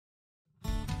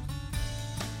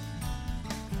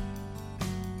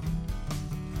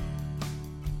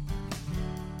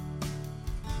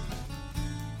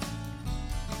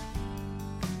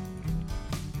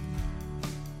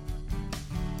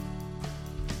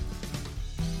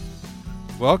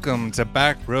Welcome to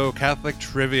Back Row Catholic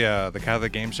Trivia, the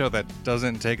Catholic game show that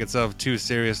doesn't take itself too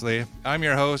seriously. I'm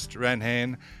your host, Rhen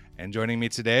Hoehn, and joining me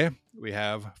today, we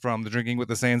have from the Drinking with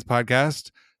the Saints podcast,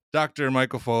 Dr.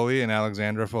 Michael Foley and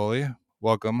Alexandra Foley.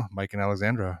 Welcome, Mike and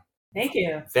Alexandra. Thank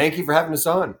you. Thank you for having us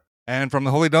on. And from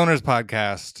the Holy Donors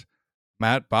podcast,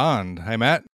 Matt Bond. Hi,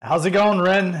 Matt. How's it going,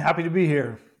 Ren? Happy to be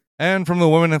here. And from the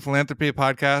Women in Philanthropy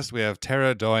podcast, we have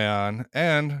Tara Doyon.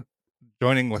 And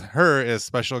joining with her is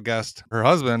special guest, her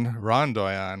husband, Ron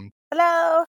Doyon.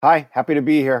 Hello. Hi, happy to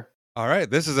be here. All right,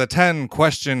 this is a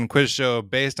 10-question quiz show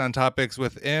based on topics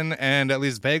within and at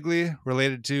least vaguely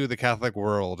related to the Catholic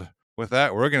world. With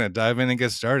that, we're going to dive in and get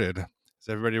started. Is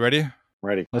everybody ready?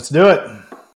 Ready. Let's do it.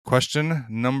 Question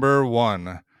number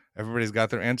 1. Everybody's got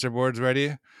their answer boards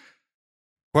ready.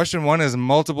 Question 1 is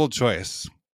multiple choice.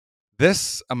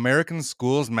 This American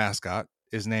school's mascot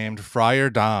is named Friar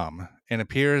Dom and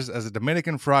appears as a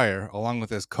Dominican friar along with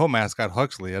his co-mascot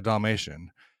Huxley, a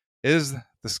Dalmatian. Is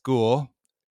the school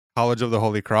College of the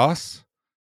Holy Cross,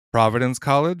 Providence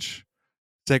College,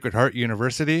 Sacred Heart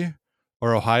University,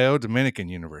 or Ohio Dominican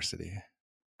University?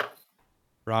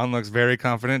 Ron looks very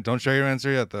confident. Don't show your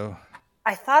answer yet, though.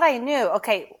 I thought I knew.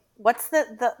 Okay, what's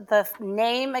the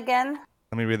name again?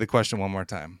 Let me read the question one more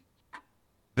time.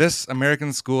 This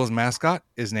American school's mascot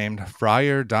is named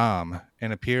Friar Dom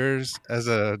and appears as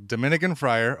a Dominican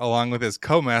friar along with his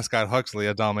co-mascot Huxley,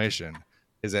 a Dalmatian.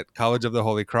 Is it College of the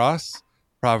Holy Cross,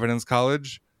 Providence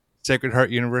College, Sacred Heart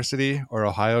University, or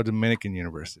Ohio Dominican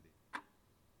University?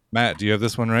 Matt, do you have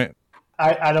this one right?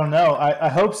 I don't know. I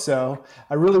hope so.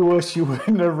 I really wish you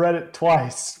wouldn't have read it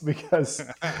twice because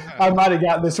I might have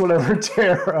gotten this one over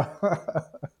Tara.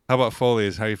 How about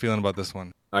Foley's? How are you feeling about this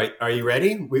one? Are you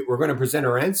ready? We're going to present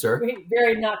our answer. We're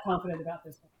very not confident about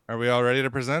this one. Are we all ready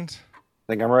to present?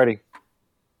 I think I'm ready.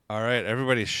 All right,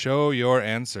 everybody show your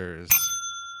answers.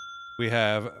 We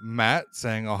have Matt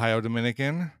saying Ohio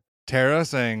Dominican, Tara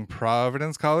saying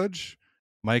Providence College,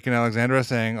 Mike and Alexandra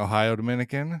saying Ohio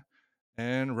Dominican,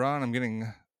 and Ron, I'm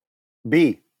getting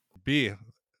B.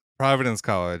 Providence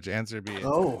College. Answer B.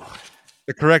 Oh.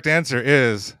 The correct answer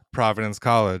is Providence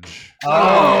College.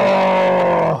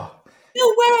 Oh.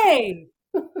 No way!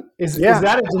 Is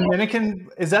that a Dominican?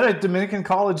 Is that a Dominican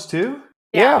college too?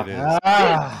 Yeah. It is.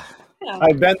 Yeah.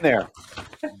 I've been there.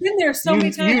 I've been there so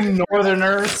many times. You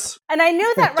Northerners. And I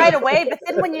knew that right away, but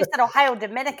then when you said Ohio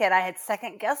Dominican, I had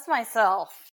second guessed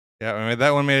myself. Yeah, I mean,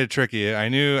 that one made it tricky. I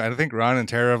think Ron and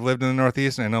Tara have lived in the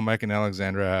Northeast, and I know Mike and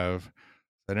Alexandra have.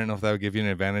 I didn't know if that would give you an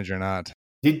advantage or not.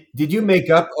 Did you make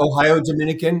up Ohio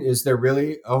Dominican? Is there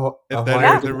really Ohio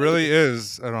There really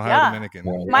is an Ohio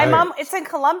Dominican. My mom, it's in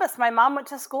Columbus. My mom went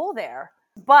to school there.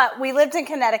 But we lived in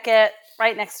Connecticut,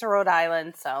 right next to Rhode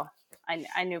Island, so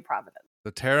I knew Providence.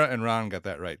 So Tara and Ron got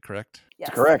that right, correct?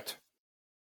 Yes. Correct.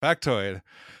 Factoid.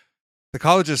 The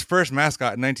college's first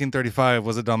mascot in 1935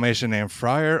 was a Dalmatian named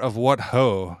Friar of What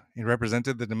Ho. He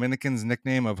represented the Dominicans'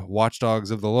 nickname of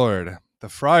Watchdogs of the Lord. The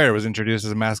Friar was introduced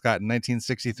as a mascot in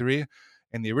 1963,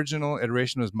 and the original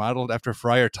iteration was modeled after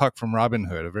Friar Tuck from Robin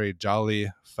Hood, a very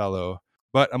jolly fellow.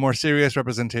 But a more serious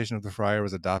representation of the Friar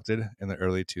was adopted in the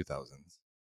early 2000s.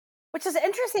 Which is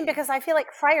interesting because I feel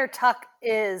like Friar Tuck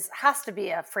has to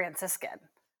be a Franciscan.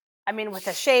 I mean, with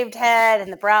the shaved head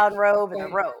and the brown robe and the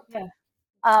robe. Yeah.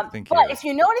 But if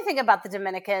you know anything about the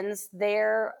Dominicans,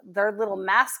 their little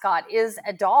mascot is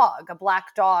a dog, a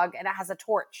black dog, and it has a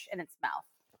torch in its mouth.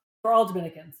 For all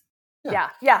Dominicans.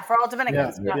 Yeah, for all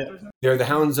Dominicans. Yeah. They're the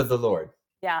hounds of the Lord.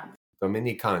 Yeah.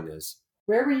 Dominicanas.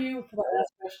 Where were you for the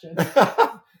last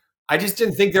question? I just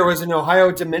didn't think there was an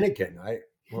Ohio Dominican. I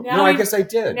guess I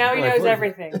did. Now he knows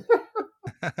everything.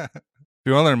 If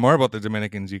you want to learn more about the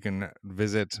Dominicans, you can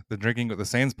visit the Drinking with the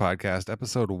Saints podcast,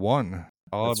 episode 1,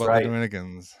 all about the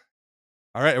Dominicans.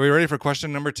 All right, are we ready for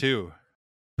question number 2?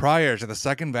 Prior to the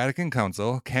Second Vatican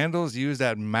Council, candles used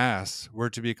at Mass were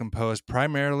to be composed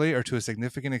primarily or to a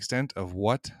significant extent of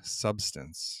what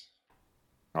substance?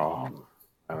 Oh,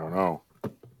 I don't know.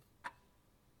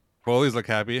 Foley's look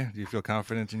happy. Do you feel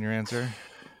confident in your answer?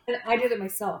 And I did it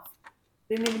myself.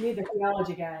 Didn't even need the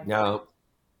theology guy. No.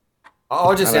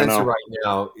 I'll just answer know. right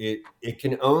now. It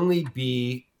can only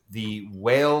be the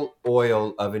whale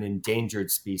oil of an endangered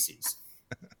species.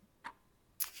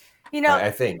 You know,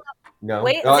 I think. No,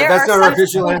 Wait, no there that's are not our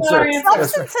official answer.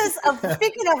 substances of,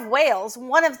 speaking of whales,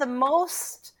 one of the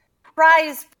most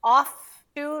prized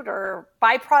offshoot or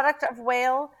byproduct of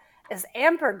whale is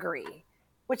ambergris,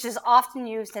 which is often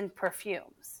used in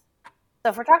perfumes.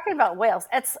 So if we're talking about whales,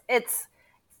 it's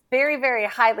very, very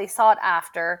highly sought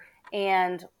after,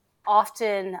 and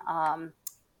often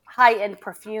high-end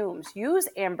perfumes use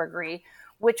ambergris,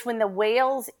 which when the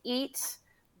whales eat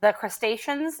the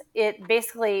crustaceans, it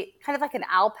basically kind of like an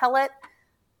owl pellet.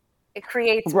 It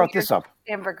creates Who brought weird this up?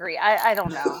 ambergris. I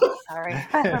don't know. Sorry.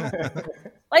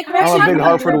 Like I'm a talk big about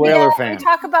Hartford trivia, Whaler fan. We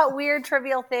talk about weird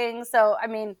trivial things. So I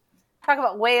mean, talk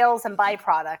about whales and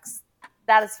byproducts.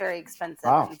 That is very expensive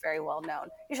and very well known.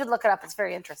 You should look it up. It's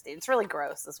very interesting. It's really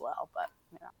gross as well, but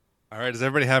All right, does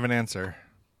everybody have an answer?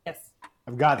 Yes.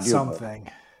 I've got something.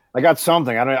 I got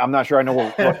something. I'm not sure I know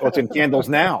what's in candles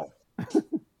now.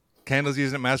 Candles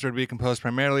used at Mass would be composed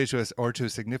primarily to a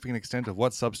significant extent of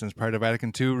what substance prior to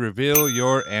Vatican II? Reveal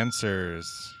your answers.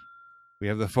 We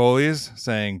have the Foleys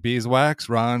saying beeswax,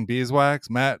 Ron beeswax,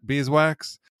 Matt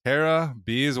beeswax, Tara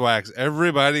beeswax.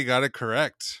 Everybody got it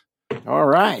correct. All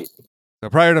right. So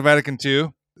prior to Vatican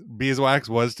II, beeswax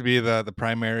was to be the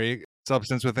primary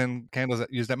substance within candles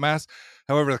used at Mass.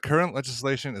 However, the current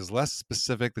legislation is less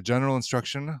specific. The general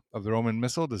instruction of the Roman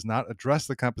Missal does not address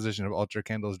the composition of altar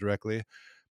candles directly.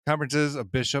 Conferences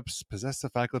of bishops possess the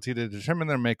faculty to determine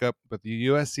their makeup, but the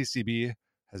USCCB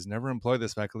has never employed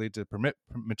this faculty to permit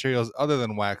materials other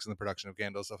than wax in the production of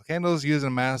candles. So candles used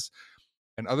in Mass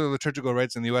and other liturgical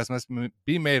rites in the U.S. must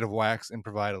be made of wax and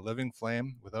provide a living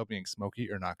flame without being smoky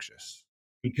or noxious.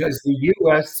 Because the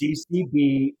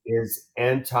USCCB is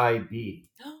anti-bee.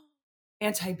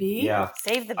 Anti-bee? Yeah.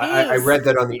 save the bees. I read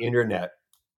that on the internet.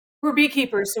 We're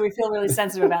beekeepers, so we feel really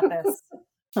sensitive about this.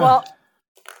 Well,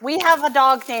 we have a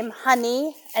dog named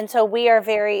Honey, and so we are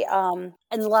very in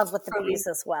love with the bees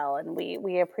as well, and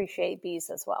we appreciate bees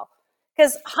as well.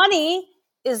 Because honey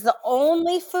is the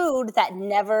only food that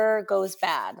never goes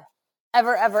bad.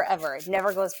 Ever, ever, ever. It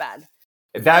never goes bad.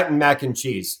 That and mac and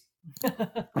cheese. And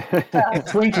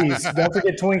Twinkies. Don't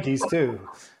forget Twinkies, too.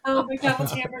 Oh,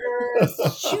 McDonald's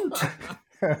hamburgers. Shoot.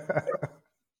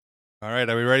 All right,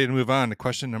 are we ready to move on to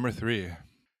question number 3?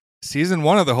 Season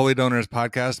 1 of the Holy Donors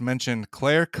podcast mentioned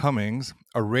Claire Cummings,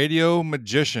 a radio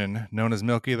magician known as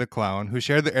Milky the Clown, who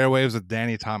shared the airwaves with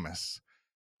Danny Thomas.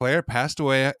 Claire passed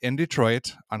away in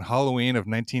Detroit on Halloween of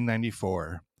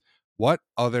 1994. What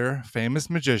other famous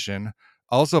magician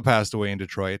also passed away in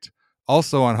Detroit,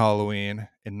 also on Halloween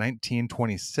in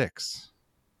 1926?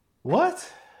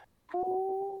 What?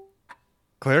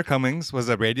 Claire Cummings was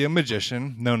a radio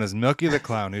magician known as Milky the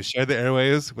Clown who shared the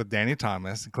airwaves with Danny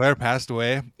Thomas. Claire passed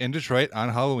away in Detroit on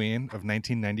Halloween of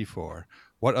 1994.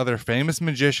 What other famous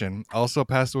magician also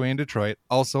passed away in Detroit,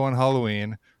 also on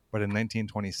Halloween, but in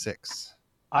 1926?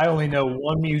 I only know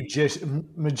one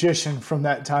magician from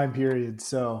that time period,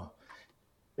 so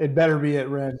it better be at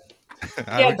Ren.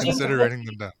 I would consider writing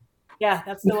them down. Yeah,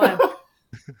 that's the one.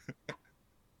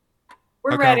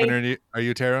 We're How ready. confident are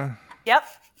you, Tara? Yep.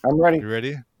 I'm ready. You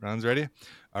ready? Ron's ready?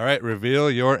 All right,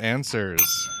 reveal your answers.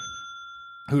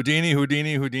 Houdini,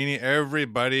 Houdini, Houdini.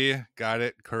 Everybody got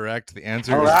it correct. The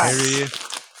answer All is right. Harry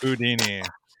Houdini.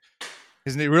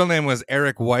 His real name was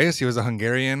Eric Weiss. He was a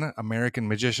Hungarian-American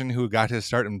magician who got his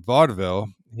start in vaudeville.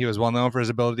 He was well known for his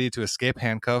ability to escape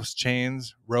handcuffs,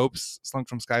 chains, ropes slung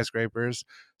from skyscrapers,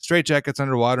 straitjackets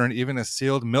underwater, and even a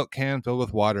sealed milk can filled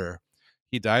with water.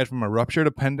 He died from a ruptured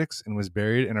appendix and was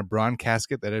buried in a bronze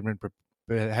casket that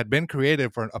had been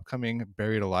created for an upcoming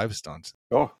Buried Alive stunt.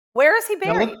 Oh, Where is he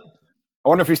buried? I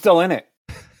wonder if he's still in it.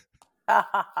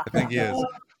 I think he is.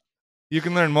 You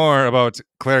can learn more about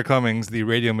Claire Cummings, the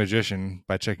radio magician,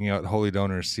 by checking out Holy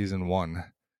Donors Season 1.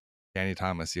 Danny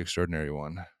Thomas, the extraordinary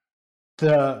one.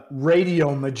 The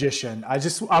radio magician. I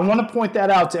want to point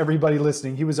that out to everybody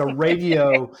listening. He was a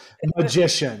radio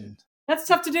magician. That's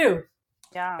tough to do.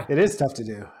 Yeah. It is tough to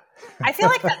do. I feel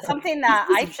like that's something that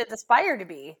I should aspire to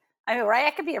be. I mean, right?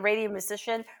 I could be a radio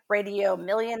musician, radio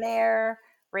millionaire,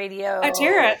 radio.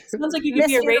 Tara, it sounds like you could Miss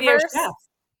be a radio Universe. chef.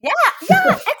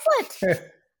 Yeah, excellent.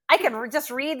 I could just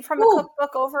read from a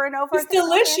cookbook over and over. It's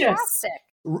delicious. Fantastic.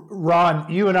 Ron,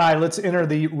 you and I, let's enter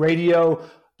the radio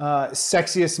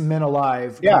sexiest men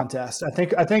alive contest. I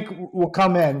think we'll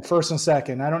come in first and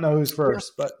second. I don't know who's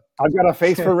first, but I've got a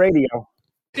face for radio.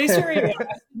 Face for radio. I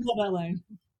love that line.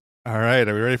 All right,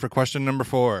 are we ready for question number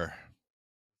 4?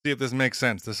 See if this makes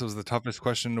sense. This was the toughest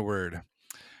question to word.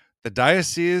 The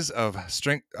Diocese of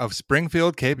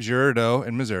Springfield, Cape Girardeau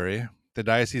in Missouri, the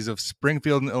Diocese of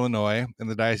Springfield in Illinois, and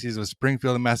the Diocese of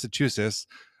Springfield in Massachusetts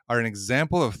are an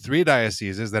example of 3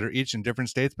 dioceses that are each in different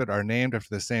states but are named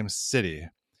after the same city.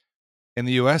 In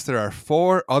the U.S., there are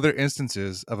 4 other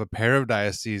instances of a pair of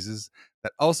dioceses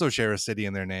that also share a city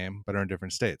in their name but are in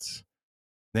different states.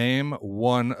 Name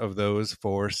one of those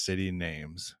 4 city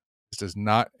names. This does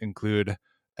not include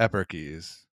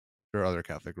eparchies or other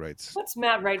Catholic rites. What's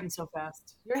Matt writing so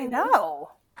fast? I know.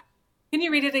 Can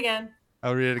you read it again?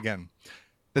 I'll read it again.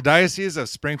 The Diocese of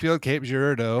Springfield, Cape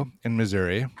Girardeau in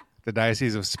Missouri, the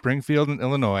Diocese of Springfield in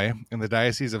Illinois, and the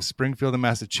Diocese of Springfield in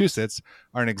Massachusetts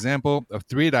are an example of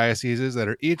 3 dioceses that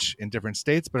are each in different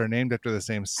states but are named after the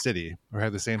same city or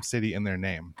have the same city in their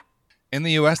name. In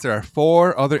the U.S., there are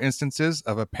 4 other instances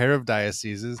of a pair of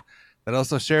dioceses that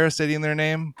also share a city in their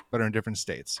name but are in different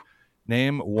states.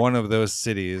 Name one of those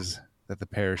cities that the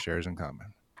pair shares in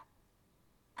common.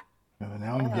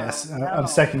 Now I'm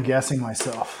second guessing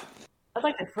myself. I'd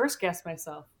like to first guess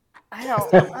myself. I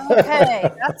don't. Okay,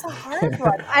 that's a hard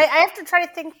one. I have to try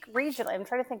to think regionally. I'm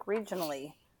trying to think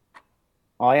regionally.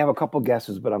 Well, I have a couple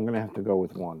guesses, but I'm going to have to go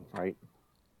with one, right?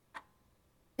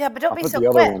 Yeah, but don't I'll be put so the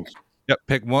other quick. ones. Yep,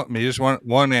 pick one. You just want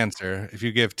one answer. If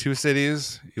you give 2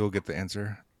 cities, you'll get the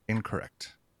answer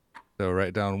incorrect. So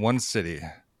write down one city.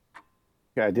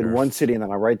 Okay, I did one city, and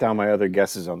then I write down my other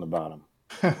guesses on the bottom.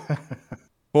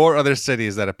 4 other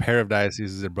cities that a pair of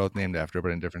dioceses are both named after,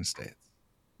 but in different states.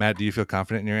 Matt, do you feel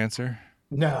confident in your answer?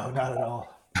 No, not at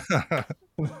all.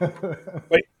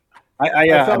 Wait,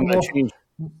 I'm going to change.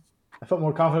 I felt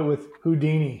more confident with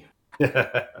Houdini.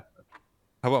 How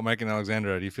about Mike and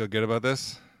Alexandra? Do you feel good about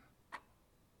this?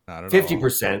 Not at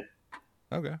 50%.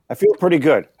 all. Okay. I feel pretty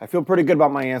good. I feel pretty good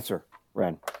about my answer,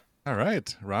 Rhen. All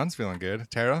right. Ron's feeling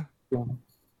good. Tara?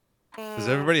 Does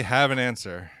everybody have an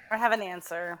answer? I have an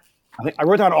answer. I think I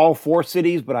wrote down all 4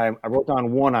 cities, but I wrote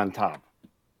down one on top.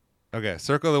 Okay.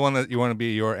 Circle the one that you want to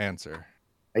be your answer.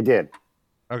 I did.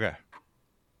 Okay.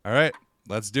 All right.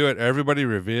 Let's do it. Everybody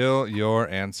reveal your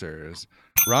answers.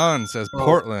 Ron says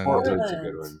Portland. Portland's a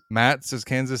good one. Matt says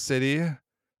Kansas City.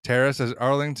 Tara says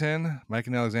Arlington. Mike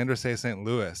and Alexandra say St.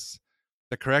 Louis.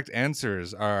 The correct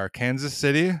answers are Kansas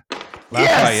City,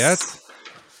 Lafayette,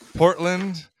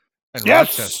 Portland, and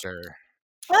Rochester.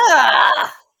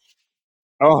 Ah!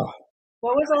 Oh.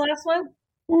 What was the last one?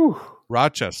 Whew.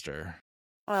 Rochester,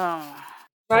 Oh.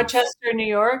 Rochester, New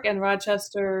York, and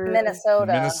Rochester,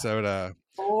 Minnesota. So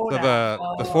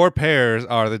the 4 pairs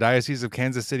are the Diocese of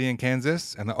Kansas City in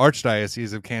Kansas and the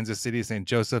Archdiocese of Kansas City, St.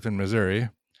 Joseph in Missouri.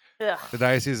 Ugh. The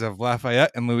Diocese of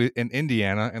Lafayette in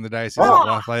Indiana and the Diocese of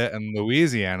Lafayette in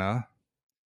Louisiana.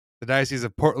 The Diocese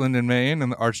of Portland in Maine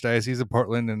and the Archdiocese of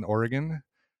Portland in Oregon.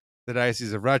 The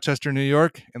Diocese of Rochester, New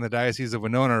York, and the Diocese of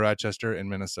Winona, Rochester in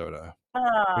Minnesota,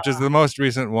 which is the most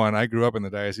recent one. I grew up in the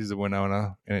Diocese of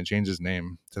Winona, and it changed its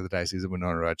name to the Diocese of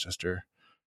Winona, Rochester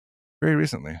very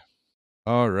recently.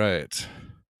 All right.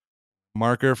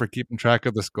 Marker for keeping track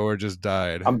of the score just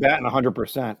died. I'm batting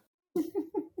 100%.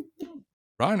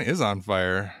 Ron is on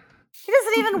fire. He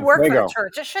doesn't even work for Fuego. the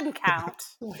church. It shouldn't count.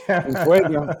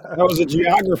 That was a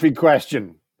geography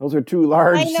question. Those are 2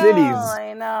 large cities.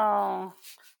 I know.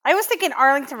 I was thinking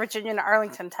Arlington, Virginia, and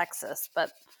Arlington, Texas,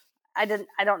 but I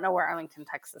don't know where Arlington,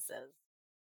 Texas is.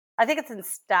 I think it's in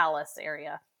Dallas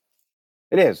area.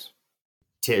 It is.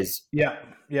 Tis. Yeah.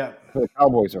 Where the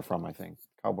Cowboys are from, I think.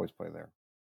 Cowboys play there.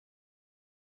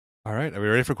 All right. Are we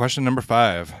ready for question number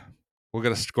 5? We'll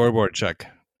get a scoreboard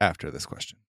check after this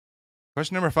question.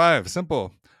 Question number 5,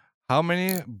 simple. How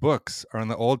many books are in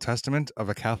the Old Testament of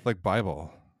a Catholic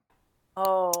Bible?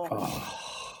 Oh.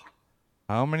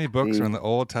 How many books are in the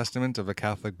Old Testament of a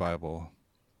Catholic Bible?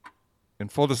 In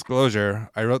full disclosure,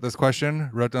 I wrote this question,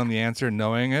 wrote down the answer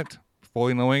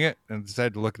fully knowing it, and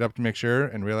decided to look it up to make sure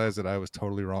and realized that I was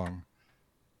totally wrong.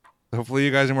 So hopefully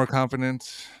you guys are more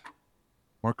confident,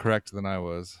 more correct than I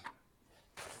was.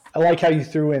 I like how you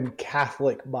threw in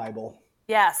Catholic Bible.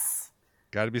 Yes.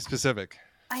 Got to be specific.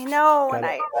 I know, Got and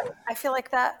it. I feel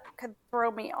like that could throw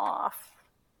me off.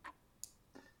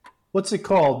 What's it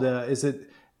called? Is it?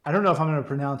 I don't know if I'm going to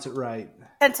pronounce it right.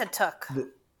 Pentateuch.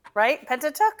 Right?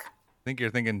 Pentateuch? I think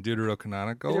you're thinking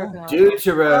deuterocanonical.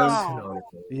 Deuterocanonical.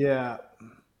 Yeah.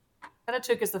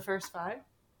 Pentateuch is the first 5.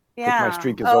 Yeah. my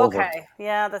streak is over. Okay.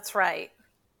 Yeah, that's right.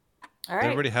 All Does right.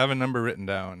 everybody have a number written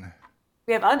down?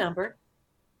 We have a number.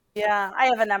 Yeah, I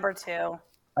have a number 2.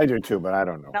 I do too, but I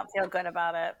don't know. I don't feel good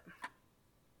about it.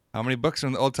 How many books are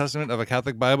in the Old Testament of a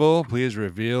Catholic Bible? Please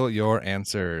reveal your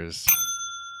answers.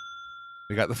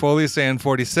 We got the Foley saying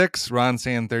 46, Ron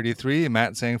saying 33,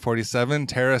 Matt saying 47,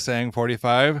 Tara saying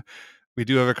 45. We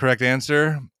do have a correct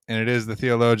answer, and it is the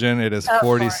theologian. It is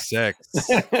 46.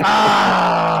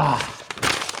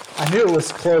 I knew it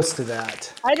was close to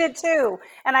that. I did too.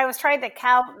 And I was trying to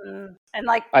count and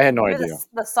like I had no do idea.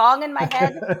 the song in my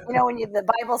head. You know, when the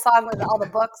Bible song with all the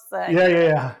books.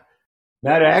 Yeah.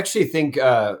 Matt, I actually think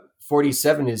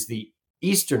 47 is the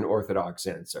Eastern Orthodox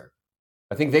answer.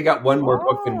 I think they got one more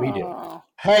book than we did.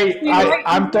 Hey,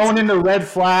 I'm throwing in the red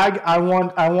flag. I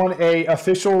want a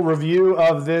official review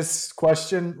of this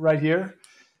question right here.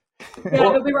 Yeah,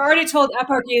 but we were already told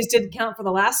eparchies didn't count for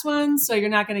the last one, so you're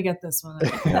not going to get this one.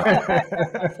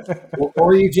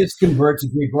 Or you just convert to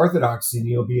Greek Orthodoxy and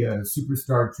you'll be a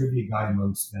superstar trivia guy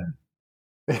amongst them.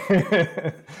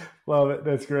 Love it.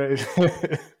 That's great.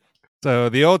 So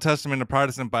the Old Testament of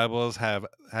Protestant Bibles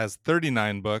has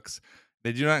 39 books.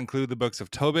 They do not include the books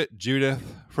of Tobit, Judith,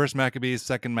 1st Maccabees,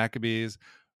 2nd Maccabees,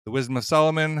 the Wisdom of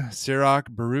Solomon, Sirach,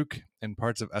 Baruch, and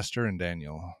parts of Esther and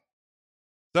Daniel.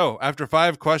 So after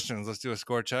 5 questions, let's do a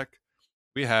score check.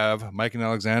 We have Mike and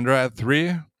Alexandra at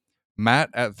 3, Matt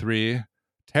at 3,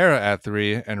 Tara at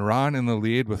 3, and Ron in the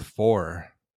lead with 4.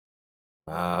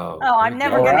 Wow. Oh, I'm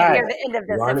never All going to right. hear the end of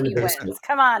this Ron in if he the wins. basement.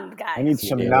 Come on, guys. I need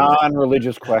some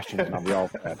non-religious questions, and I'll be all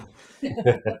set.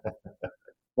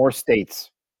 More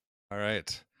states. All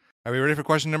right. Are we ready for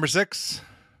question number 6?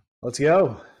 Let's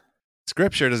go.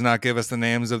 Scripture does not give us the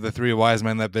names of the 3 wise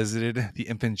men that visited the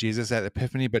infant Jesus at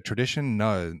Epiphany, but tradition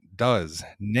does.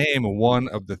 Name one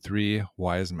of the 3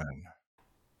 wise men.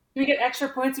 Do we get extra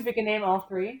points if we can name all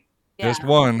 3? Yeah. Just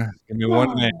one. Give me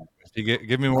one Oh. name. If you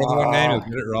give me more than one name, you'll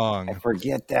get it I wrong.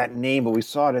 forget that name, but we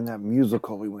saw it in that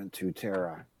musical we went to,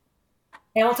 Tara.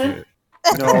 Hamilton?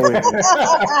 No,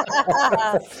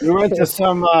 we went to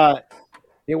some.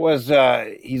 It was.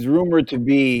 He's rumored to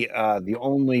be the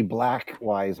only black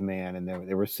wise man, and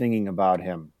they were singing about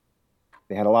him.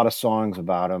 They had a lot of songs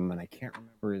about him, and I can't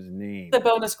remember his name. The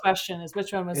bonus question is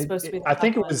which one was supposed to be the I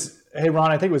think top it was. Hey,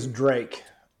 Ron. I think it was Drake.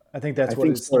 I think that's I what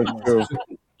think his so name too. was.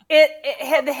 It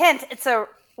had the hint. It's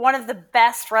one of the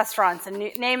best restaurants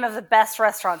name of the best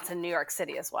restaurants in New York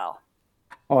City as well.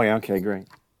 Oh yeah, okay, great.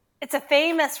 It's a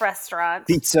famous restaurant.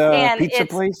 Pizza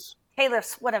it's place.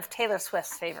 one of Taylor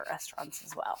Swift's favorite restaurants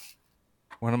as well.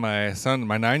 One of my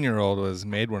 9-year-old was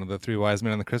made one of the 3 wise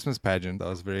men in the Christmas pageant. That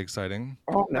was very exciting.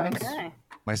 Oh, nice. Okay.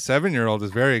 My 7-year-old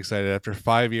is very excited. After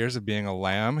 5 years of being a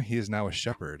lamb, he is now a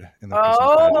shepherd in the Christmas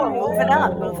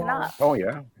pageant. Moving up. Oh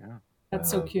yeah, yeah.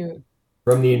 That's so cute.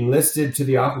 From the enlisted to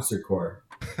the officer corps.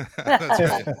 That's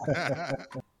right.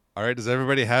 All right, does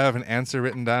everybody have an answer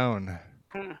written down?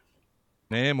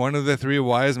 Name one of the 3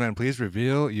 wise men. Please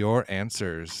reveal your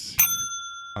answers.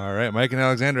 All right, Mike and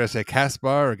Alexandra say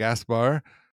Caspar or Gaspar.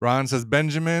 Ron says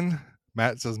Benjamin.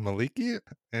 Matt says Maliki.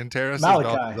 And Tara says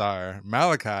Malachi. Balthazar.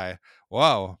 Malachi.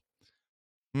 Wow.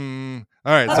 All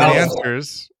right, so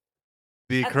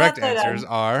the correct answers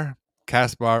are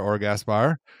Caspar or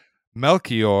Gaspar,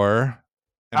 Melchior,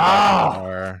 and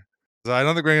Balthazar. So I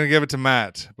don't think we're going to give it to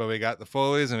Matt, but we got the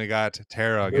Foleys and we got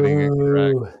Tara getting it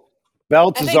correct.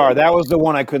 Balthazar, that was the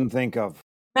one I couldn't think of.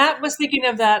 Matt was thinking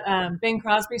of that Bing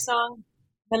Crosby song.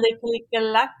 Hey,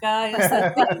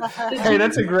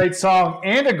 that's a great song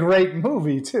and a great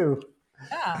movie too.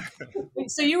 Yeah.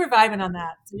 So you were vibing on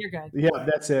that. So you're good. Yeah,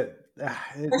 that's it.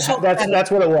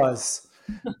 That's what it was.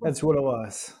 That's what it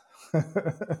was.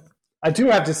 I do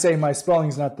have to say my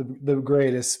spelling's not the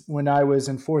greatest. When I was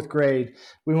in 4th grade,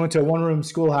 we went to a 1-room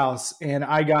schoolhouse and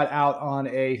I got out on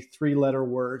a 3-letter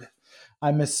word.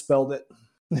 I misspelled it.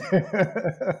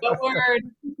 What word?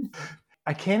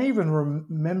 I can't even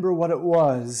remember what it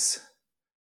was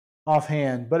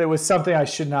offhand, but it was something I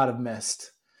should not have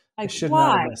missed. I should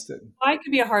not have missed it. Why could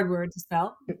be a hard word to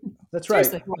spell. That's right.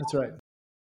 Seriously. That's right.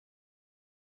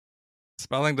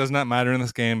 Spelling does not matter in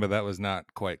this game, but that was not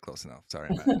quite close enough. Sorry,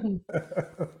 Matt.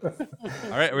 All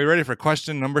right, are we ready for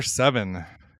question number 7?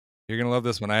 You're going to love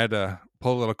this one. I had to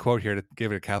pull a little quote here to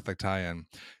give it a Catholic tie-in.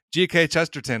 G.K.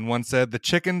 Chesterton once said, "The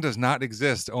chicken does not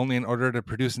exist only in order to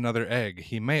produce another egg.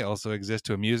 He may also exist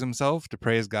to amuse himself, to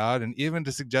praise God, and even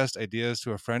to suggest ideas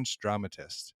to a French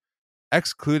dramatist."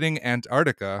 Excluding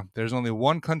Antarctica, there's only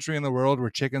one country in the world where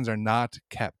chickens are not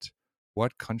kept.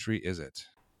 What country is it?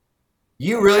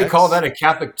 You really call that a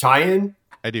Catholic tie-in?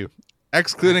 I do.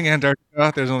 Excluding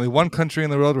Antarctica, there's only one country in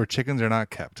the world where chickens are not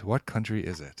kept. What country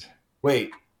is it?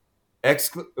 Wait.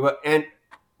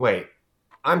 Wait.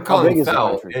 I'm calling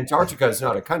foul. Antarctica is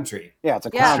not a country. Yeah, it's a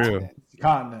continent. True. It's a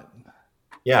continent.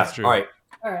 Yeah, That's true. all right.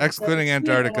 Excluding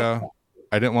Antarctica,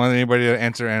 I didn't want anybody to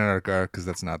answer Antarctica because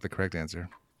that's not the correct answer.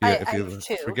 If you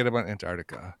forget about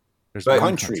Antarctica, there's one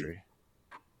country.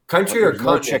 Country or no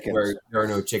continent where there are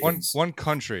no chickens? One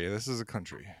country. This is a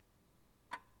country.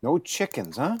 No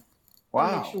chickens, huh?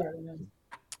 Wow. Sure.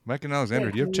 Mike and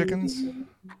Alexandra, do you have chickens?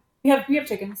 We have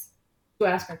chickens. To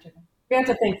ask our chicken. We have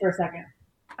to think for a second.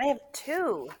 I have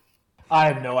 2. I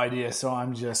have no idea, so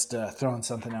I'm just throwing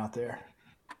something out there.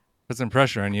 Put some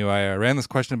pressure on you. I ran this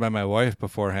question by my wife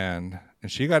beforehand,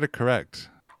 and she got it correct.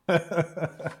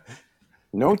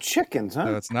 No chickens, huh?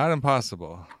 So it's not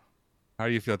impossible. How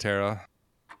do you feel, Tara?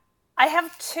 I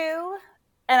have 2,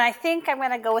 and I think I'm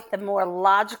going to go with the more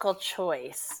logical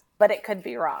choice, but it could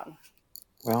be wrong.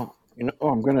 Well,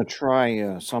 I'm going to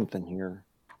try something here.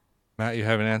 Matt, you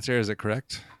have an answer. Is it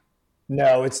correct?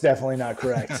 No, it's definitely not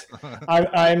correct.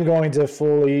 I'm going to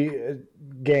fully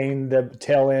gain the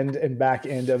tail end and back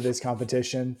end of this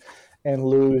competition and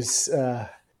lose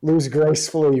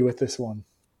gracefully with this one.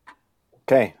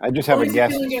 Okay, I just have a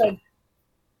guess. Feeling good.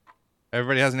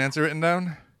 Everybody has an answer written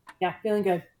down? Yeah, feeling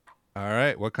good. All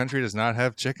right. What country does not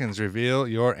have chickens? Reveal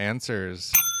your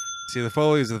answers. See the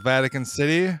Foleys with Vatican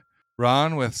City,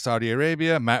 Ron with Saudi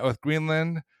Arabia, Matt with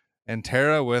Greenland, and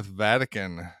Tara with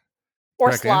Vatican. Or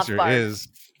Correct answer Slavbard.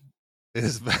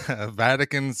 is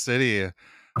Vatican City.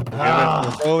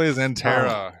 The Foleys and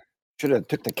Tara. Should have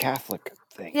took the Catholic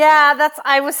thing. Yeah,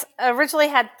 I was originally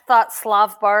had thought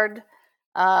Slavbard,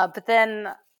 but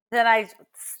then I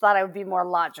thought I would be more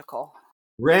logical.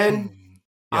 Rhen,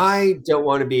 Yes. I don't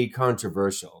want to be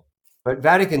controversial, but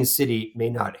Vatican City may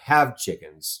not have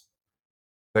chickens,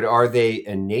 but are they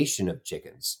a nation of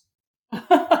chickens? Fucking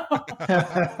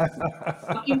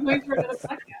point for another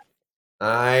podcast.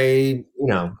 I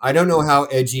don't know how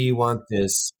edgy you want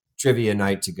this trivia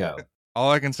night to go.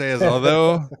 All I can say is,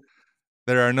 although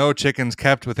there are no chickens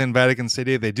kept within Vatican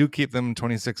City, they do keep them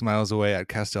 26 miles away at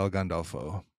Castel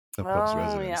Gandolfo, the Pope's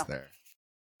residence there.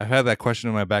 I've had that question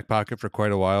in my back pocket for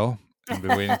quite a while. I've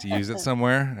been waiting to use it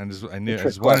somewhere, and I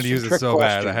just wanted to use it so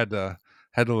bad. I had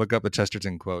to look up the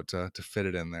Chesterton quote to fit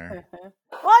it in there. Well,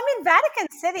 I mean, Vatican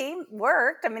City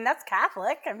worked. I mean, that's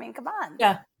Catholic. I mean, come on.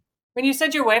 Yeah. When you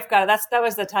said your wife got it, that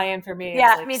was the tie-in for me.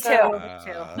 Yeah, It's me too. so- Me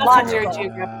too. That's Logical. a weird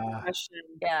geographic question.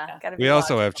 Yeah, gotta be We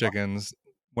also have logical. chickens.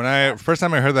 When first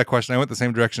time I heard that question, I went the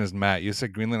same direction as Matt. You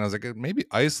said Greenland. I was like, maybe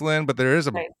Iceland, but there is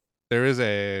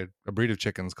a breed of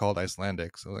chickens called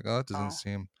Icelandic. So I was like, that doesn't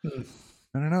seem.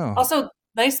 I don't know. Also,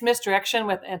 nice misdirection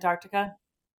with Antarctica.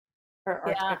 Or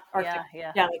Arctic.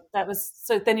 Yeah. Yeah, like that was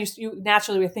so. Then you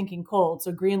naturally were thinking cold,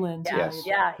 so Greenland. Yes.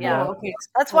 Yeah. Oh, okay.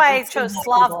 That's why I It's chose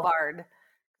remarkable. Slavbard.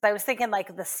 I was thinking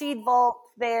like the seed vault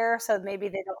there, so maybe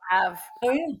they don't have Oh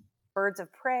yeah. birds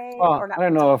of prey. Well, or not I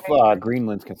don't birds know of prey. if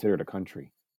Greenland's considered a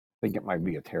country. I think it might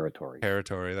be a territory.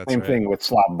 Territory. That's Same right. thing with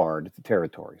Slavbard. It's a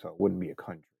territory, so it wouldn't be a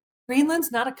country.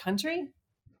 Greenland's not a country.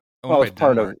 Owned Well, by it's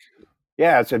part Denmark. of.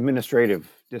 Yeah, it's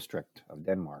administrative district of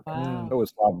Denmark. Wow. So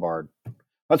was Svalbard.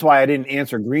 That's why I didn't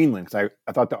answer Greenland, because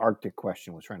I thought the Arctic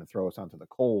question was trying to throw us onto the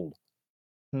cold.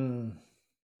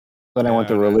 Then I went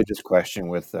the religious question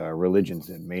with religions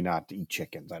that may not eat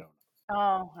chickens. I don't know.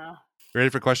 Oh, well. Ready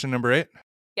for question number 8?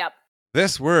 Yep.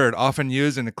 This word, often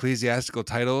used in ecclesiastical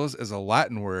titles, is a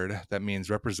Latin word that means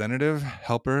representative,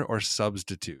 helper, or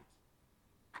substitute.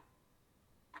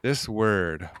 This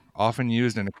word, often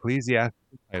used in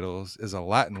ecclesiastical titles, is a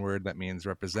Latin word that means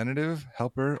representative,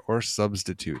 helper, or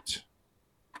substitute.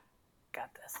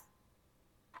 Got this.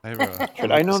 I have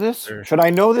Should I know this? Should I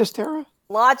know this, Tara?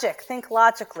 Logic. Think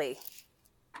logically.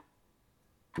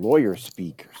 Lawyer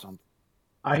speak or something.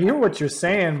 I hear what you're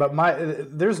saying, but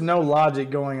there's no logic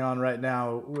going on right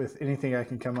now with anything I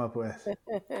can come up with.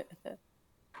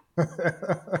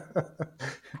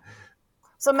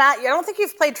 So, Matt, I don't think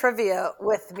you've played trivia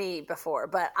with me before,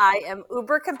 but I am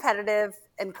uber competitive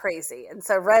and crazy. And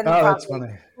so Rhen that's probably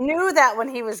funny. knew that when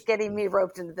he was getting me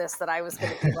roped into this, that I was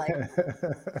going to be like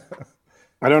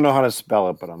I don't know how to spell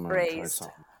it, but I'm going to try raised.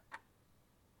 something.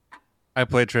 I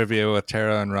played trivia with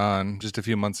Tara and Ron just a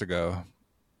few months ago,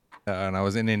 and I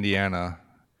was in Indiana,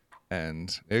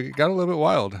 and it got a little bit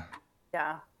wild.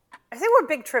 Yeah. I think we're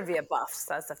big trivia buffs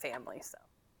as a family. So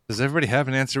Does everybody have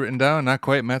an answer written down? Not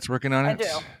quite. Matt's working on I it. do.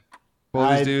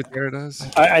 Foley's do. Tara does.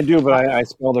 I do, but I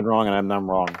spelled it wrong, and I'm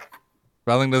wrong.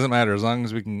 Spelling doesn't matter as long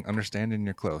as we can understand and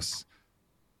you're close.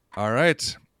 All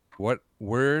right. What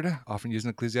word, often used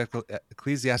in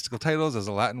ecclesiastical titles, is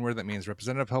a Latin word that means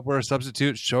representative, helper, or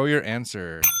substitute? Show your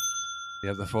answer. You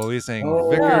have the Foley saying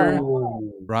vicar,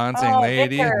 Ron saying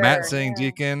laity, vicar. Matt saying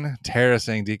deacon, Tara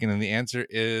saying deacon, and the answer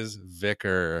is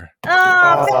vicar.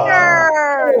 Oh,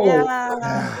 vicar!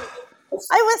 Yeah.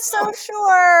 I was so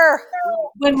sure.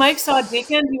 When Mike saw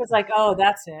deacon, he was like, "Oh,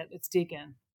 that's it. It's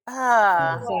deacon."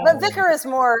 But vicar is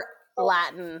more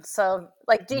Latin, so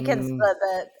like deacon's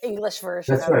the English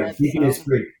version. That's of right. it, Deacon is so.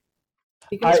 Greek.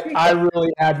 Deacon is Greek. I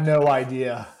really had no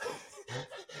idea.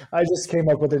 I just came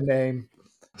up with a name.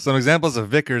 Some examples of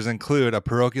vicars include a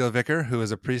parochial vicar, who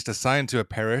is a priest assigned to a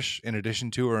parish in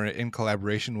addition to or in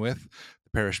collaboration with the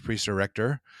parish priest or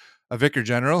rector. A vicar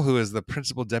general, who is the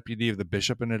principal deputy of the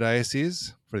bishop in a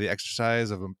diocese for the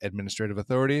exercise of administrative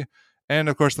authority. And,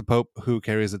 of course, the Pope, who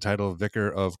carries the title of Vicar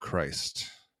of Christ.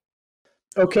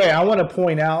 Okay, I want to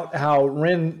point out how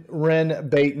Rhen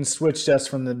bait and switched us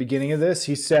from the beginning of this.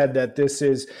 He said that this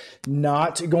is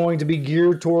not going to be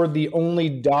geared toward the only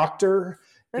doctor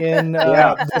in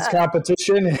this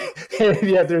competition, and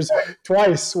yet there's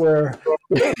twice where.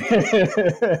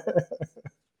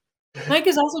 Mike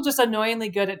is also just annoyingly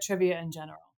good at trivia in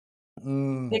general.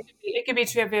 Mm. It could be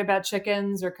trivia about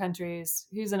chickens or countries.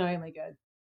 He's annoyingly good.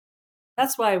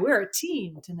 That's why we're a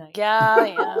team tonight.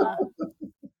 Yeah.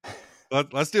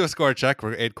 Let's do a score check.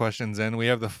 We're 8 questions in. We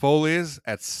have the Foleys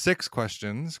at 6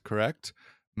 questions, correct?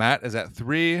 Matt is at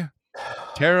 3.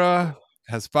 Tara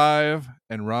has 5,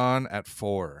 and Ron at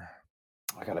 4.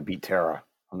 I gotta beat Tara.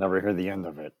 I'll never hear the end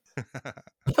of it.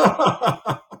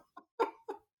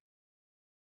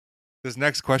 This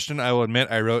next question, I will admit,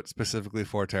 I wrote specifically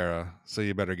for Tara, so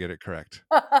you better get it correct.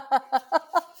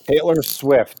 Taylor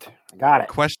Swift. Got it.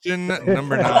 Question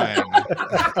number 9.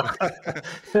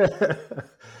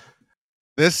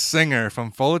 This singer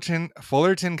from Fullerton,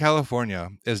 California,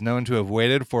 is known to have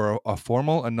waited for a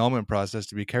formal annulment process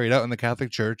to be carried out in the Catholic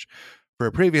Church for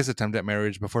a previous attempt at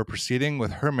marriage before proceeding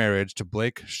with her marriage to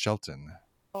Blake Shelton.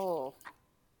 Oh.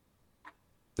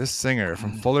 This singer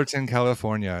from Fullerton,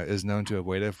 California, is known to have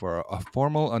waited for a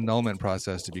formal annulment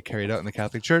process to be carried out in the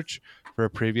Catholic Church for a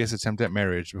previous attempt at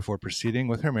marriage before proceeding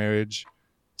with her marriage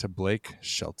to Blake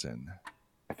Shelton.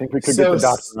 I think we could get the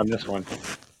doctor on this one.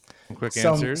 Quick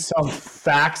answers. Some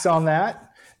facts on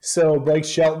that. So Blake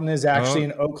Shelton is actually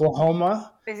an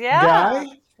Oklahoma guy.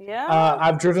 Yeah.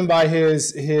 I've driven by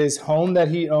his home that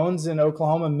he owns in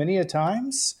Oklahoma many a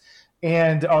times.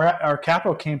 And our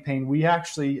capital campaign, we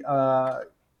actually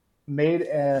made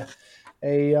a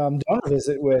donor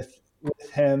visit with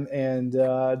him, and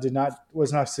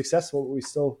was not successful, but we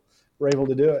still were able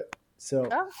to do it. So,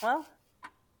 well,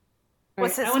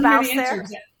 was his I want to spouse hear the there?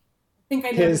 answers. I think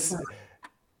I know.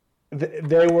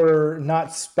 They were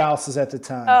not spouses at the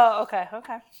time. Oh, okay.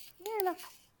 Yeah,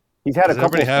 He's had a Does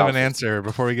couple. everybody have an spouses. answer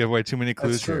before we give away too many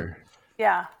clues here?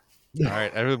 Yeah. All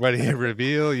right, everybody,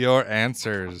 reveal your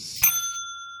answers.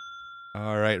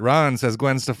 All right, Ron says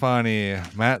Gwen Stefani.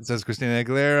 Matt says Christina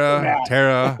Aguilera.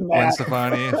 Tara, Gwen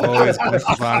Stefani. Foley's Gwen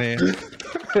Stefani.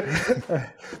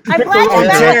 I'm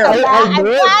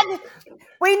glad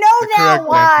we know now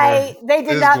why they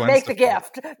did not make the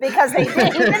gift, because they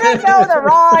didn't know the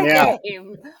wrong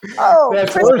game. Oh,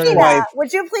 That's Christina,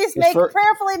 would you please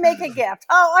prayerfully make a gift?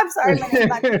 Oh, I'm sorry.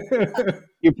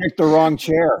 You picked the wrong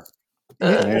chair.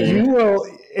 You will,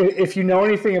 if you know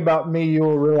anything about me, you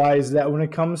will realize that when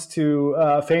it comes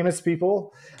to famous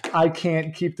people, I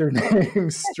can't keep their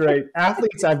names straight.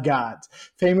 Athletes, I've got.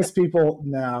 Famous people,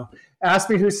 no.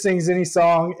 Ask me who sings any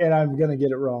song, and I'm going to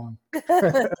get it wrong. I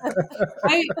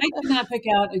could not pick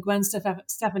out a Gwen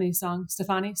Stefani song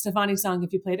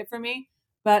if you played it for me.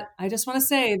 But I just want to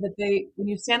say that when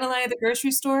you stand in line at the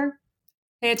grocery store,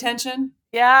 pay attention.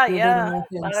 Yeah.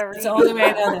 That's the only way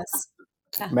I know this.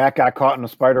 Yeah. Matt got caught in a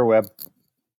spider web.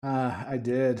 I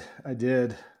did.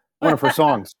 One of her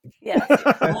songs. Yeah.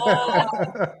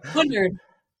 Wondered.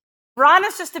 Ron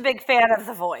is just a big fan of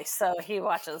The Voice, so he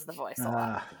watches The Voice a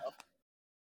lot.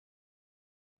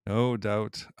 No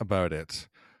doubt about it.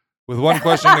 With one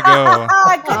question to go.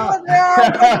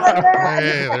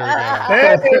 Hey,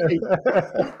 there we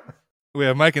go. We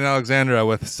have Mike and Alexandra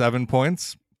with 7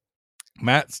 points.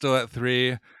 Matt still at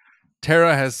 3.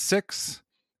 Tara has 6.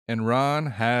 And Ron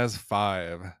has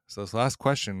 5. So this last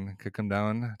question could come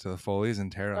down to the Foleys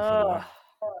and Tara. I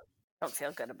don't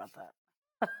feel good about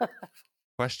that.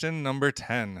 Question number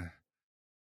 10.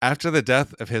 After the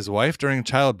death of his wife during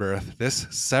childbirth, this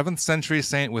 7th century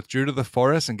saint withdrew to the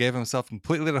forest and gave himself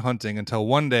completely to hunting until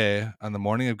one day, on the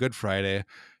morning of Good Friday,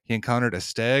 he encountered a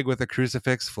stag with a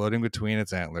crucifix floating between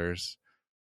its antlers.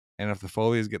 And if the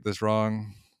Foleys get this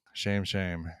wrong, shame.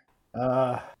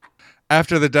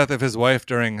 After the death of his wife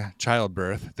during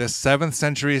childbirth, this 7th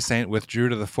century saint withdrew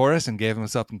to the forest and gave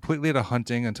himself completely to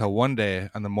hunting until one day,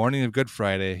 on the morning of Good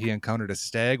Friday, he encountered a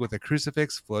stag with a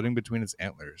crucifix floating between its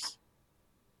antlers.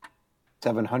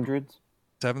 700s?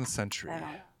 7th century.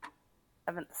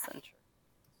 7th century.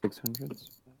 600s?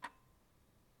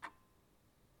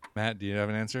 Matt, do you have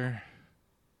an answer?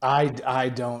 I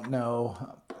don't know.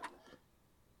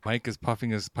 Mike is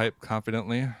puffing his pipe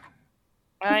confidently.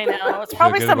 I know. It's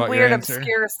probably some weird,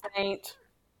 obscure saint.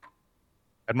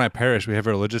 At my parish, we have a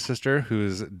religious sister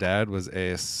whose dad was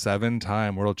a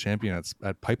 7-time world champion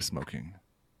at pipe smoking.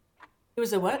 He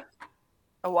was a what?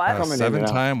 A what? A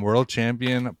 7-time world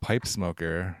champion pipe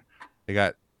smoker. They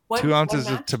got 2 ounces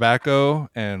of tobacco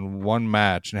and 1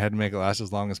 match, and had to make it last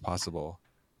as long as possible.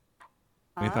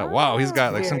 And we thought, wow, he's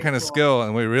got like some kind of skill.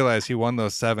 And we realized he won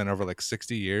those 7 over like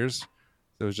 60 years.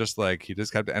 It was just like he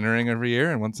just kept entering every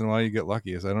year, and once in a while you get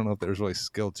lucky. So I don't know if there's really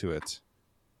skill to it.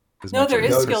 No, there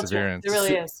is skill to it. There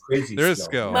really is. There is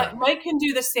skill. Mike can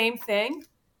do the same thing,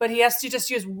 but he has to just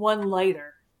use one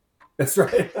lighter. That's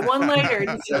right. One lighter to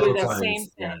do Several the times, same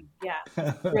thing.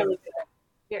 Yeah. Really good.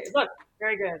 Here, look,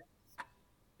 very good.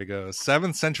 Here we go.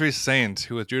 7th century saint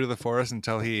who withdrew to the forest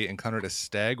until he encountered a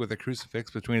stag with a crucifix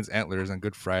between its antlers on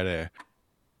Good Friday.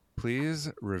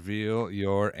 Please reveal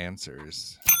your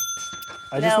answers.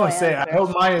 I just want to say, I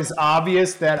hope mine is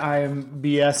obvious that I am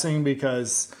BSing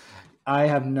because I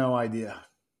have no idea.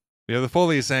 We have the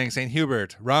Foley saying St.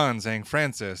 Hubert, Ron saying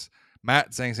Francis,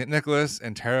 Matt saying St. Nicholas,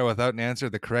 and Tara without an answer.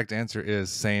 The correct answer is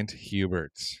St.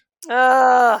 Hubert.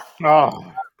 Oh,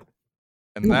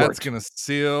 And that's going to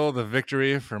seal the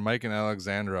victory for Mike and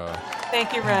Alexandra.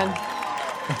 Thank you, Ren.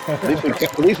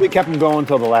 at least we kept him going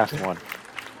until the last one.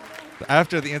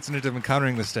 After the incident of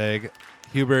encountering the stag,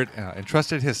 Hubert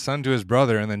entrusted his son to his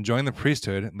brother and then joined the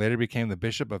priesthood and later became the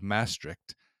Bishop of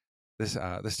Maastricht.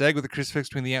 The stag with the crucifix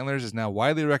between the antlers is now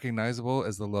widely recognizable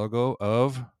as the logo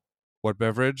of what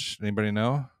beverage? Anybody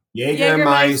know?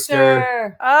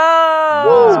 Jägermeister.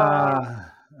 Oh.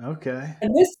 Okay.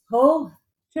 And this whole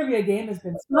trivia game has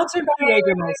been sponsored by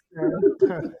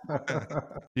Jägermeister.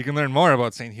 You can learn more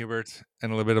about St. Hubert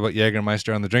and a little bit about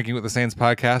Jägermeister on the Drinking with the Saints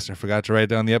podcast. I forgot to write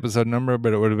down the episode number,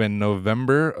 but it would have been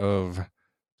November of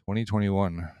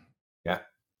 2021. Yeah.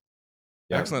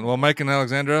 Excellent. Well, Mike and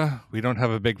Alexandra, we don't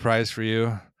have a big prize for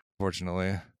you,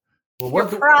 fortunately. Well, Your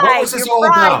pride. was this Your all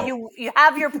pride. about? You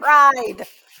have your pride.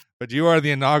 But you are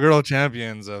the inaugural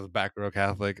champions of Back Row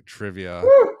Catholic Trivia.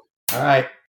 All right.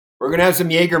 We're going to have some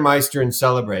Jägermeister and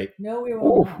celebrate. No, we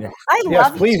won't. I Yes,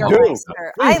 love please do.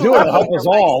 Jägermeister. Please do it. Help us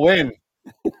all win.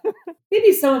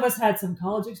 Maybe some of us had some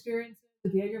college experience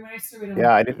with Jägermeister. We don't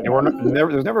Yeah, I didn't.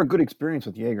 There's never a good experience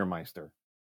with Jägermeister.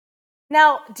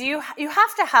 Now, you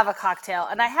have to have a cocktail,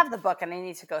 and I have the book, and I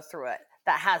need to go through it,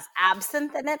 that has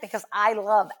absinthe in it because I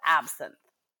love absinthe.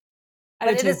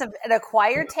 But it is an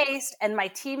acquired taste, and my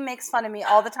team makes fun of me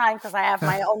all the time because I have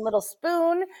my own little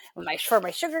spoon for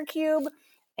my sugar cube,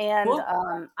 and Cool.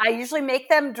 I usually make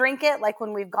them drink it, like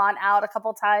when we've gone out a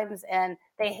couple times, and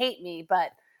they hate me, but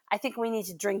I think we need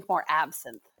to drink more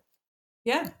absinthe.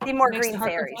 Yeah. Need more Makes green the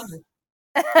heart fairies.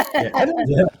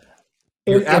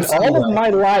 In all of my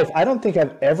life, I don't think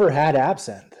I've ever had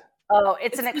absinthe. Oh,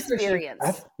 it's an super cheap.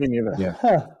 experience. Me neither. Yeah.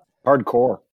 Huh.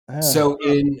 Hardcore. So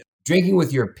in drinking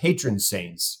with your patron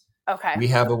saints, Okay. we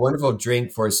have a wonderful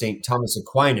drink for St. Thomas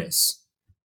Aquinas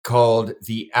called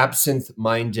the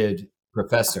Absinthe-Minded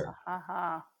Professor.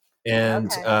 Uh-huh.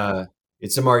 And Okay.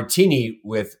 it's a martini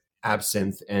with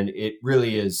absinthe, and it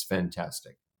really is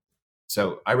fantastic.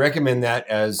 So I recommend that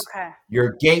as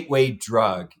your gateway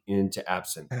drug into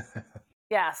absinthe.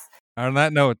 Yes. On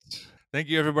that note, thank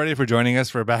you everybody for joining us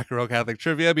for Back Row Catholic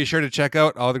Trivia. Be sure to check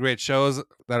out all the great shows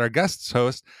that our guests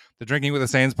host, the Drinking with the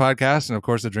Saints podcast, and of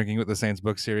course the Drinking with the Saints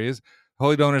book series,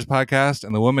 Holy Donors podcast,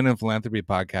 and the Women in Philanthropy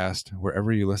podcast,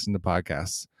 wherever you listen to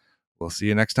podcasts. We'll see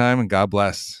you next time, and God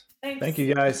bless. Thank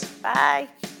you, guys. Bye.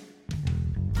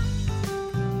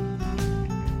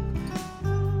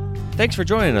 Thanks for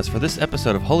joining us for this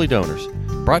episode of Holy Donors,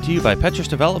 brought to you by Petrus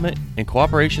Development in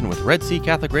cooperation with Red Sea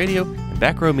Catholic Radio and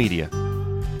Back Row Media.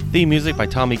 Theme music by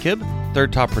Tommy Kibb,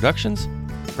 Third Top Productions,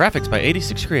 graphics by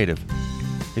 86 Creative.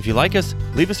 If you like us,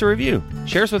 leave us a review,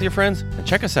 share us with your friends, and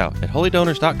check us out at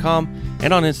holydonors.com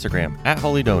and on Instagram at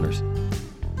Holy Donors.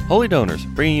 Holy Donors,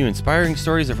 bringing you inspiring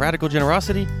stories of radical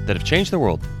generosity that have changed the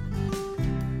world.